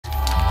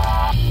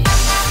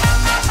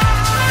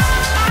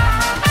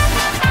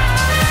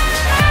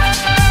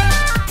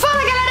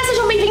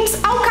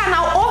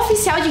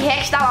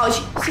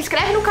Se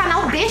inscreve no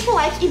canal, deixa o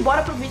like e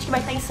bora pro vídeo que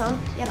vai estar insano.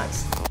 E é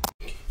nóis.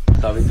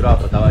 Salve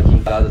tropa, tava aqui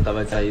em casa,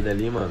 tava de saída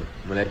ali, mano.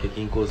 O moleque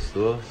aqui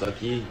encostou, só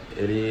que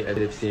ele é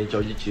deficiente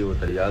auditivo,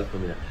 tá ligado,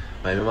 família?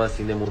 Mas mesmo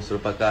assim demonstrou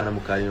pra caramba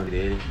o carinho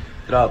dele.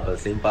 Tropa,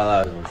 sem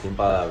palavras, mano, sem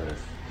palavras.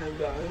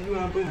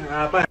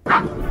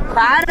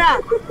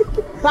 Para!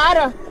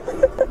 Para!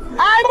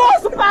 Ai,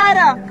 moço,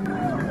 para!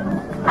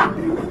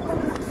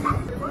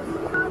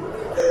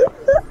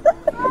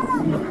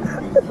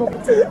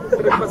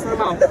 Tá passando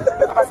mal.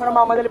 Tá passando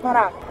mal, manda ele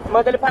parar.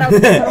 Manda ele parar, eu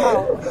tô passando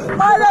mal.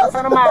 Olha, eu tô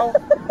passando mal.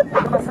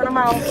 Eu tô passando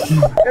mal.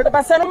 Eu tô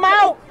passando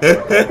mal!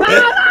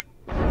 Para!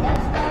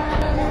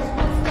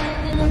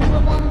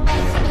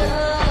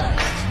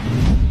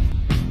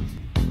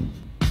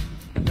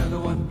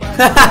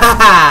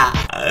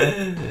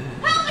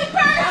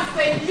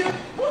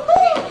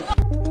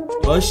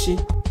 Oxi.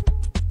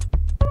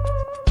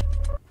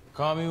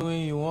 Call me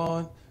when you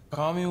want,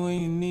 call me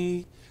when you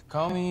need.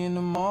 Call me in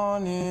the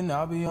morning,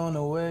 I'll be on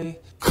the way.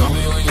 Call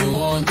me when you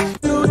want.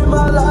 You in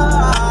my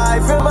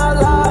life,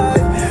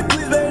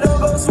 please baby don't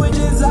go switch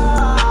his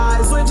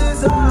eyes, switch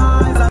his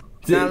eyes.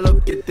 Now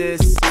look at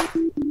this.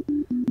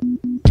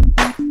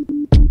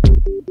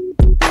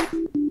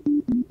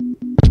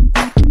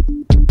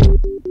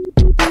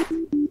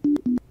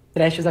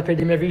 Prestes a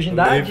perder minha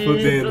virgindade.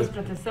 Trouxe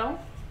proteção?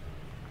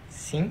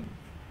 Sim.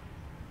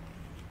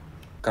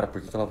 Cara,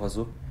 por que ela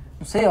vazou?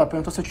 Não sei, ela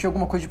perguntou se eu tinha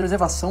alguma coisa de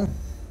preservação.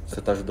 Você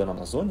tá ajudando a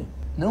Amazônia?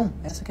 Não,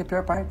 essa que é a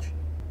pior parte.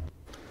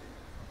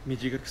 Me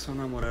diga que sua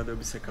namorada é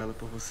obcecada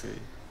por você,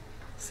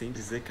 sem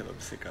dizer que ela é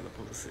obcecada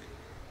por você.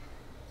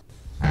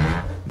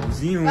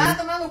 Bonzinho. Vai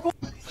tomar no cu.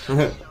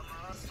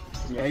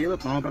 E aí,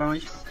 Lupão, pra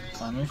onde?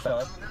 Tá no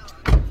shopping.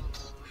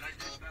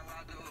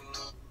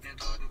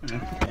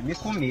 É minha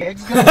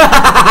comédia.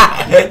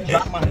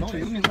 Mas não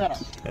eu,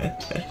 miserável.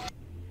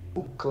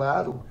 O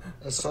claro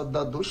é só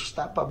dar 2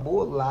 tapas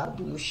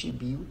bolado no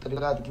chibio, tá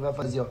ligado? Que vai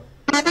fazer, ó.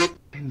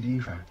 Entendi,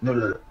 velho.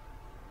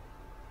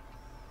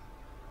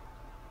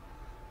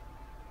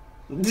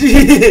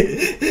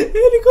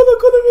 Ele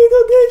colocou no meio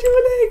do dente,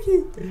 moleque.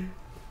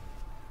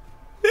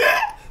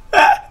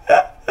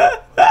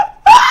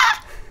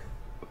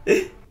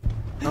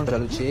 Não, já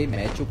lutei,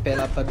 mete o pé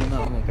lá pra Bima,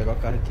 vamos pegar o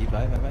cara aqui,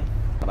 vai.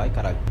 Vai,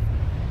 caralho.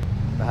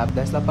 Vai rápido,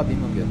 desce lá pra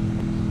Bima, viado.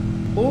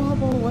 Porra,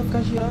 mano, vai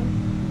ficar girando.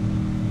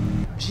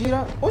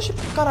 Gira. Oxi,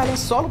 caralho, é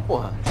solo,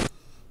 porra.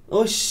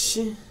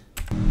 Oxi.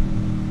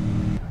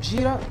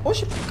 Gira.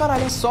 Oxi,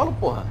 caralho, é solo,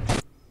 porra.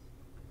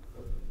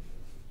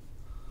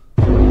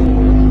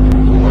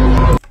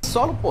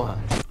 Solo, porra.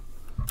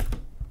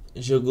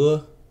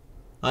 Jogou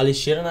a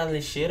lixeira na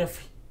lixeira,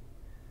 fi.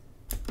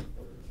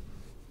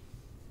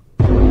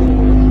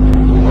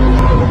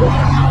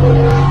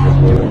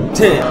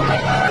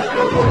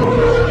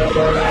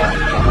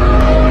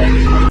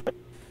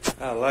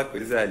 Ah lá,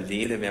 coisa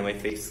linda, minha mãe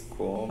fez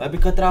como? A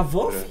bica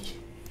travou, fi?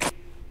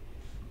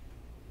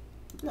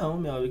 Não,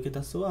 minha bica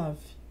tá suave.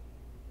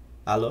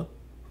 Alô?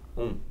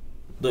 1,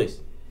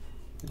 2.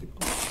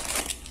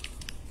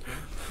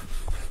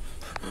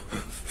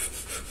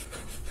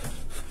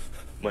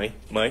 Mãe.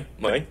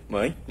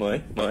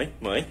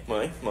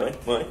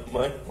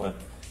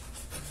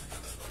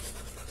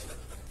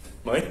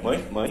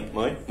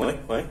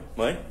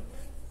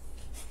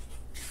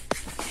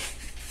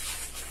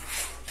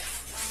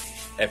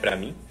 É pra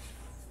mim?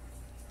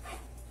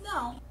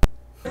 Não.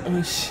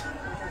 Oxi.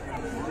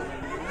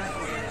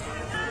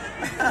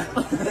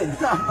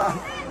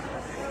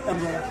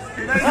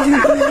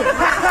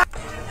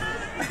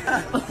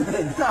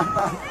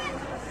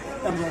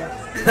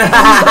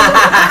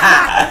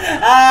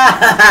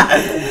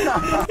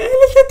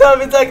 Ele tentou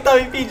avisar que tava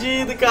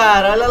impedido,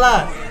 cara. Olha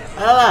lá.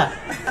 Olha lá.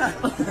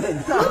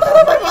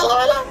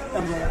 Vai lá.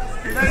 Mano.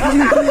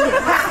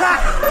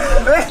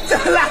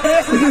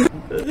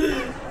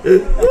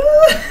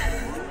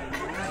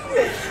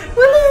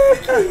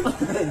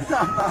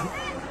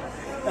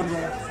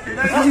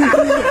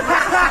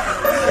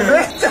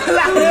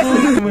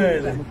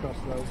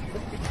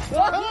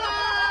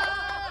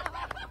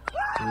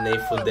 Nem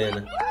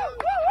fudendo.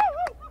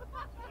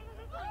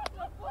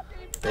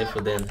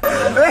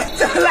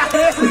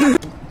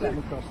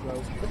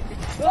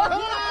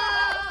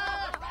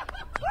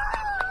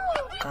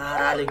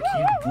 Caralho,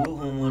 que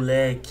burro,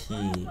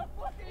 moleque.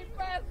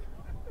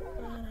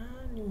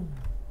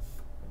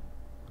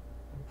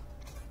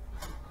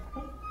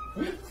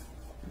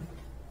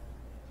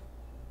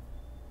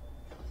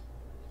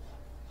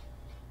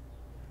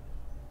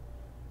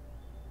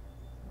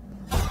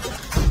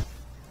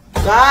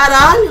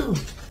 Caralho.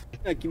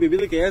 Caralho! Que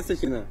bebida que é essa,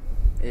 China?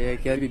 É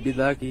aquela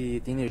bebida lá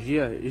que tem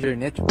energia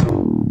genética.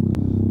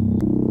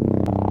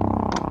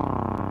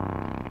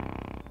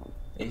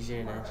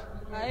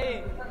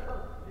 Aí,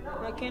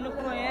 pra quem não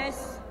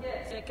conhece,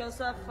 esse aqui é o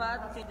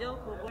safado, entendeu?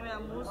 Roubou minha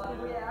música,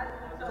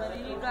 tá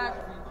ligado?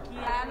 Que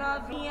a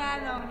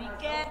novinha não me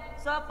quer,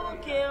 só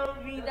porque eu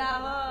vim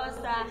da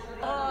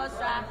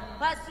roça.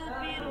 Vai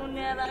subir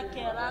nela que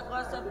ela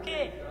gosta,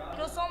 porque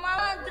eu sou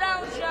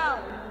malandrão, João.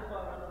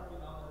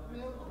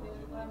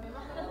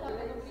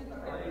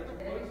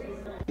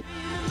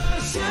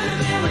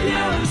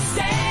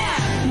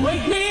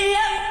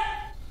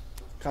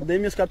 Cadê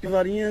minhas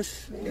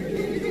capivarinhas?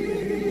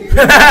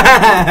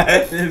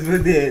 Lembro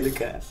dele,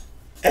 cara.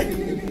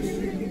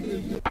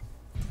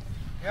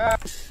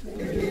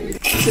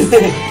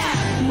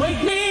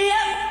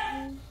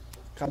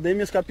 Cadê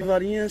minhas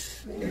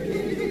capivarinhas?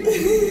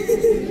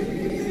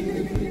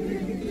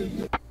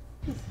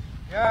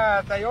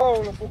 Jäätä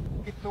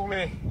joulupukki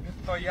tuli,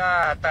 nyt on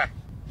jäätä.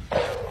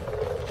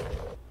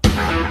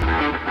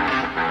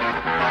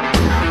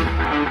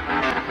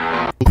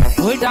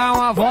 Fui dar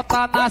uma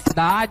volta na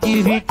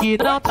cidade, vi que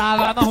não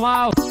tava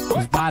normal.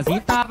 Os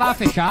barzinhos tava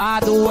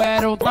fechado,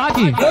 era um tal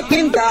de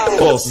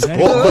Os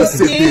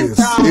CDs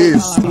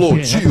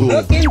explodiu.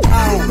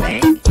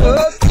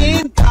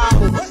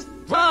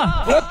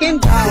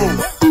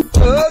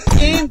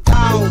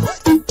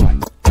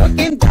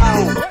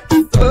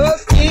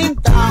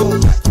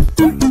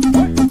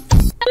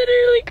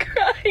 Literally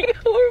crying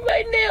over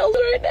my nails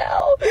right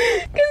now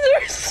because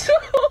they're so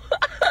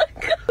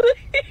ugly.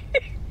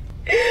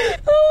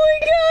 Oh my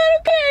god,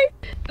 okay.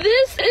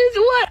 This is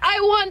what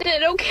I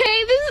wanted,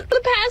 okay? This is the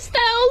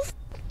pastels,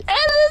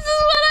 and this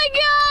is what I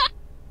got.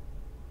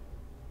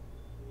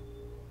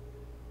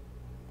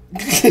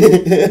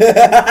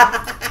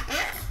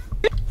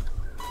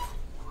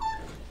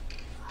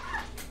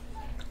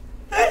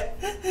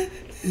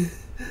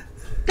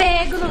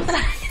 Pego no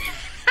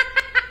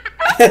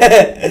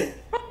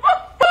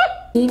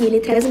Ele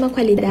traz uma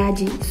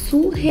qualidade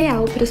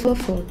surreal para sua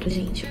foto,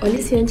 gente. Olha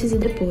esse antes e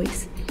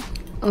depois.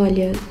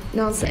 Olha,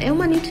 nossa, é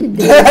uma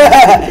nitidez.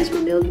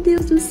 Meu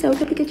Deus do céu,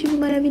 que aplicativo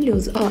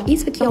maravilhoso. Ó,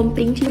 isso aqui é um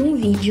print de um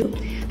vídeo,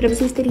 pra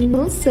vocês terem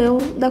noção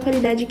da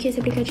qualidade que esse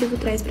aplicativo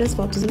traz pras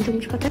fotos. Então,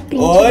 tipo, até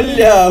print.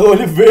 Olha,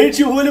 olho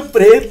verde e olho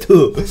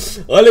preto.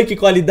 Olha que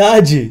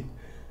qualidade.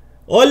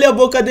 Olha a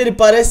boca dele,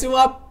 parece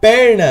uma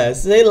perna.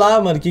 Sei lá,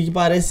 mano, o que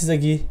parece isso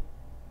aqui.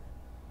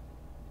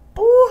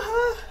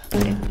 Porra.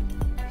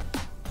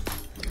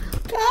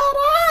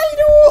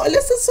 Caralho, olha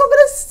essa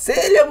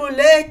sobrancelha,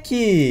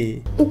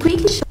 moleque. O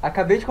Quick Shop.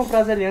 Acabei de comprar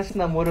as alianças de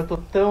namoro, eu tô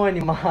tão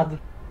animado.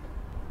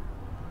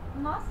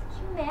 Nossa,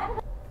 que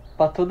merda.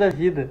 Pra toda a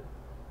vida.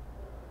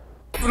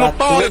 No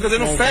pau,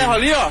 no ferro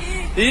ali, ó.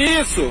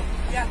 Isso.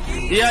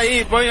 E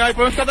aí, põe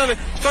cada vez.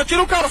 Só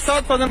tira o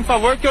calçado, fazendo um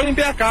favor, que eu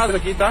limpei a casa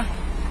aqui, tá?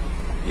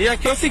 E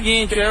aqui é o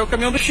seguinte, é o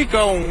caminhão do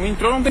Chicão.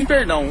 Entrou, não tem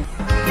perdão.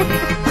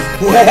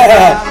 Oi?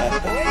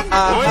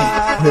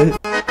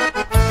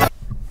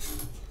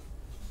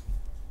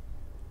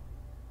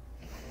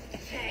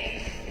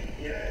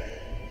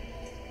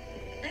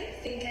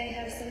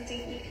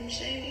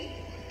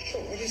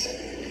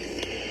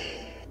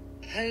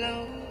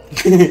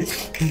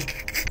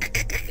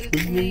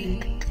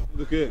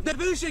 Do que?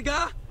 Devemos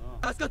chegar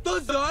às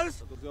 14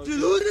 horas de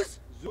luzes.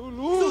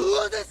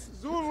 Zuluzes.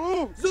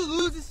 Zulu.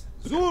 Zuluzes.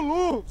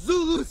 Zulu.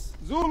 Zulus.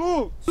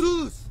 Zulu.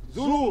 Zulus.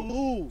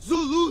 Zulu.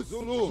 Zulus.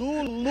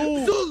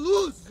 Zulu.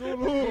 Zulus.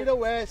 Zulu. Tira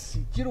o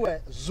S, tira o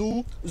S.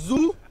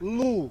 Zulu.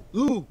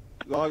 Lu.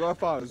 Agora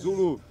fala,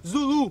 Zulu.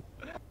 Zulu.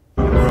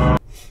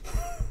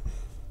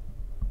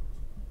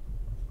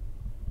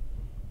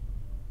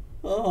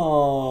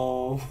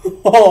 Oh,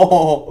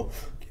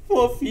 que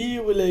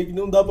fofinho, moleque.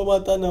 Não dá pra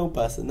matar não,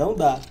 parça. Não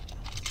dá.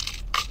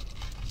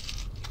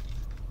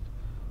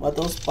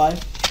 Matar os pais.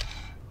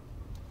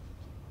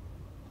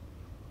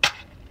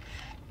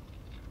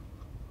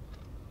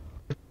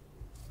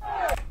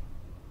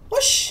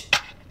 Oxi.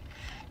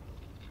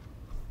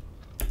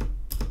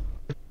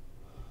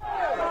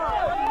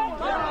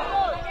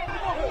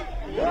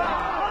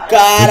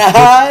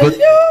 Caralho.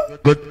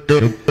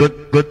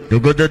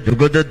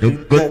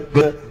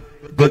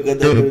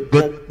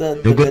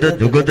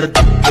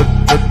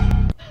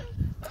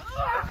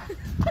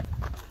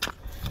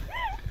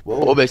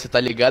 Ô, velho, você tá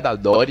ligado a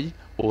Dory?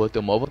 Pô, eu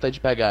tenho maior vontade de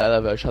pegar ela,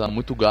 velho. Eu acho ela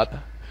muito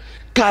gata.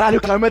 Caralho,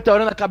 caiu um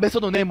meteoro na cabeça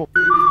do Nemo.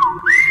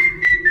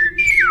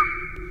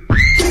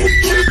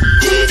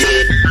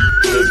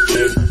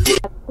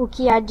 O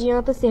que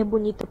adianta ser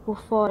bonita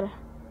por fora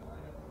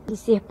e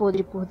ser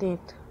podre por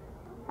dentro?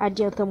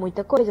 Adianta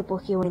muita coisa,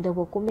 porque eu ainda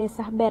vou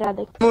começar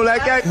beirada aqui.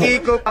 Moleque aqui,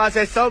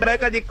 compadre, é só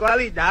beca de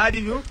qualidade,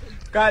 viu?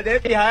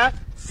 Cadê pirraia?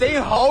 Sem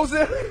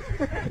Hauser.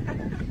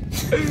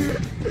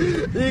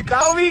 E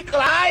Calvin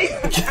Klein.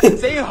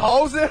 Sem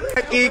Hauser.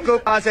 Aqui,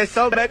 compadre, é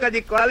só beca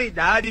de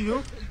qualidade,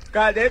 viu?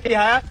 Cadê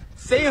pirraia?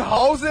 Sem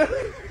Hauser.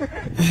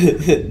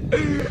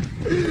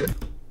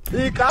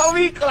 E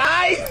Calvin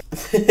Klein.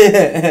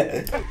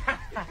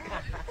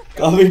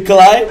 Calvin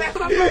Klein.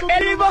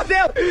 Ele me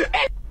mordeu.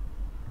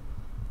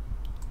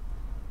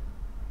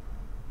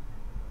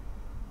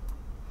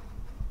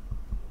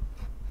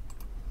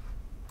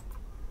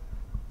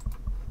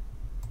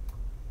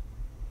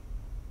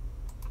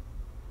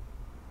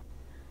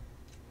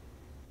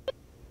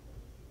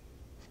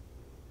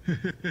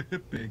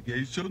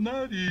 Peguei seu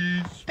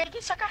nariz. Peguei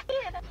sua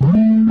carteira.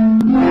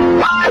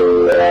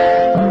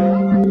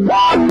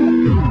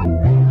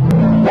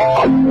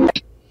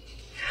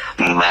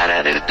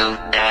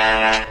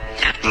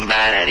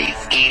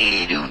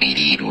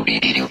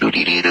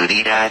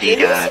 Que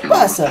isso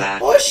passa?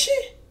 Oxi!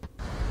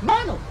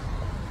 Mano!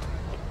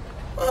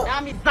 É a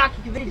amizade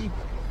que vende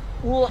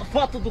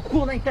foto do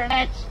cu na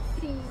internet.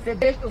 Sim. Você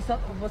deixa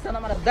você é o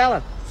namorado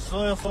dela?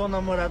 Eu sou o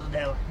namorado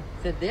dela.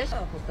 Você deixa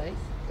ela postar isso?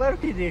 Claro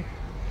que deixo.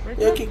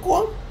 E aqui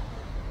como?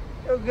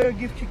 Eu ganho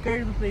gift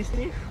card do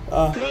PlayStation.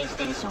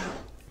 PlayStation.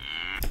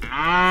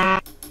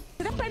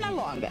 Não perna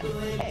longa.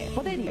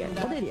 Poderia.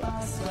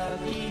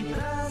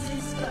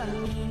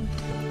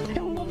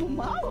 É um lobo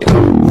mau.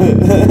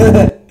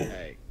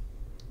 Hey.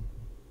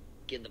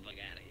 Get the fuck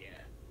out of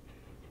here.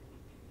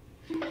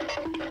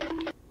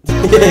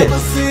 Never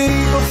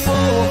seen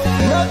before.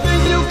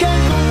 Nothing you can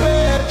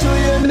compare to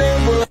your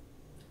neighbor.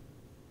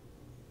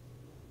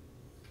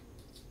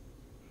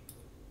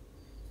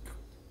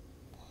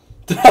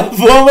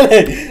 Travou,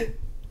 moleque!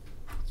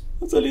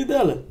 Olha o olhinho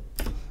dela.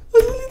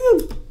 Olha o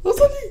olhinho.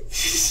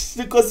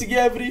 Não consegui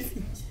abrir,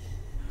 filho.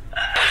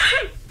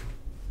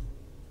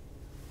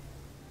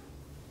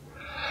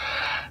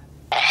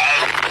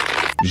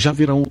 Já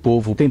viram o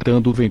povo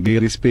tentando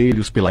vender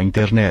espelhos pela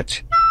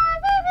internet?